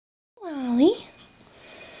Ollie.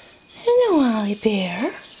 Hello, Ollie Bear.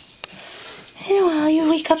 Hello, Ollie. You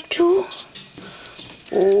wake up too?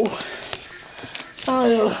 Oh.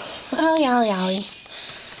 Ollie.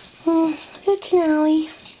 Oh, that's an Ollie.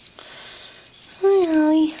 Hi,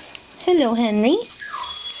 Ollie. Hello, Henry.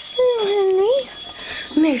 Hello, Henry.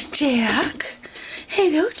 And there's Jack.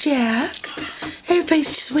 Hello, Jack.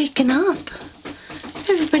 Everybody's just waking up.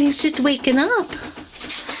 Everybody's just waking up.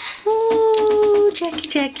 Oh,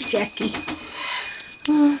 Jackie.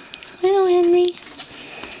 Oh, hello, Henry.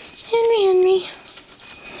 Henry.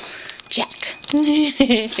 Jack.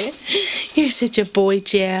 You're such a boy,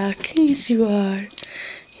 Jack. Yes, you are.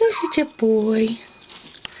 You're such a boy.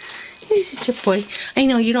 You're such a boy. I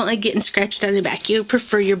know you don't like getting scratched on the back. You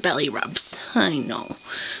prefer your belly rubs. I know.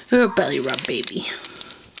 You're a belly rub baby.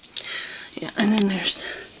 Yeah, and then there's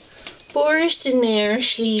Boris in there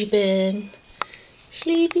sleeping.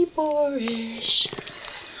 Sleepy Boris.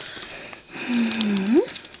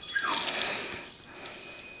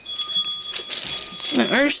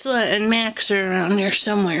 Ursula and Max are around here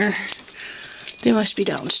somewhere. They must be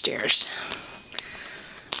downstairs.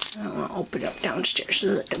 I don't want to open up downstairs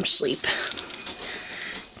and let them sleep.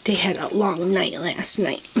 They had a long night last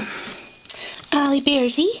night. Ollie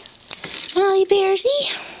Bearsy. Ollie Bearsy.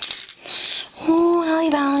 Oh,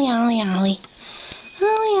 Ollie. Ollie.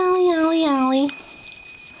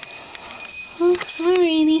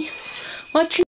 Alrighty. What's your